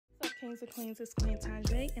Kings and Queens, it's Queen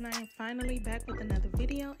Tajay, and I am finally back with another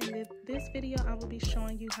video. And in this video, I will be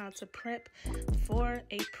showing you how to prep for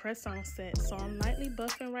a press-on set. So I'm lightly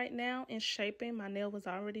buffing right now and shaping. My nail was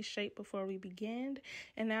already shaped before we began,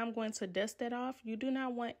 and now I'm going to dust that off. You do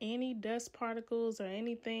not want any dust particles or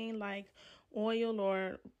anything like oil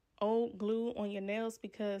or old glue on your nails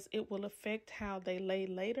because it will affect how they lay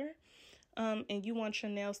later. And you want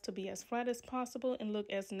your nails to be as flat as possible and look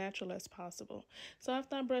as natural as possible. So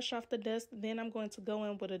after I brush off the dust, then I'm going to go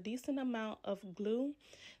in with a decent amount of glue.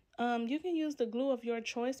 You can use the glue of your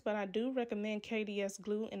choice, but I do recommend KDS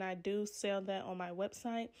glue, and I do sell that on my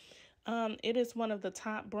website. It is one of the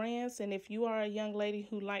top brands, and if you are a young lady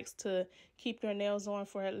who likes to keep your nails on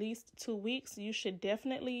for at least 2 weeks, you should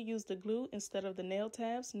definitely use the glue instead of the nail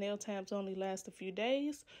tabs. Nail tabs only last a few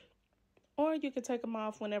days. Or you can take them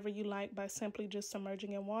off whenever you like by simply just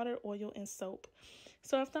submerging in water, oil, and soap.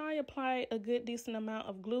 So after I apply a good decent amount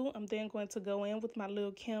of glue, I'm then going to go in with my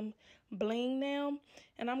Lil' Kim bling now.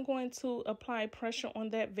 And I'm going to apply pressure on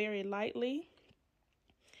that very lightly,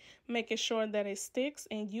 making sure that it sticks.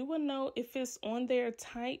 And you will know if it's on there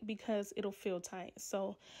tight because it'll feel tight.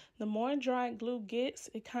 So the more dry glue gets,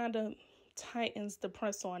 it kind of tightens the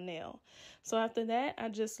press-on nail. So after that, I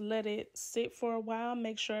just let it sit for a while,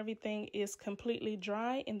 make sure everything is completely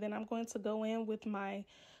dry, and then I'm going to go in with my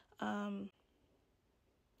oil,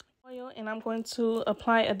 and I'm going to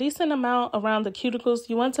apply a decent amount around the cuticles.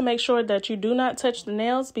 You want to make sure that you do not touch the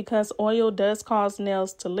nails because oil does cause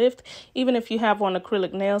nails to lift. Even if you have on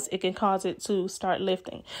acrylic nails, it can cause it to start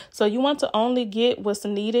lifting. So you want to only get what's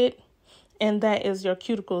needed, and that is your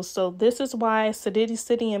cuticles. So this is why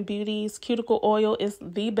City and Beauty's cuticle oil is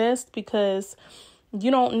the best, because you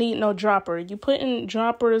don't need no dropper. You putting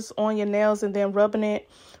droppers on your nails and then rubbing it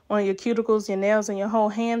on your cuticles, your nails, and your whole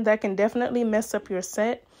hand, that can definitely mess up your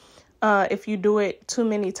set if you do it too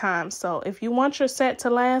many times. So if you want your set to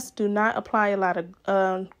last, do not apply a lot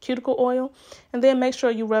of cuticle oil, and then make sure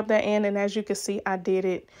you rub that in. And as you can see, I did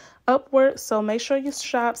it upward. So make sure you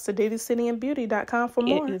shop cityandbeauty.com for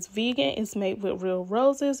more. It is vegan, it's made with real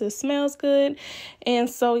roses, it smells good, and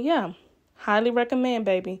so yeah, highly recommend,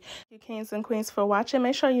 baby. Thank you, Kings and Queens, for watching.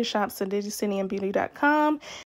 Make sure you shop cityandbeauty.com,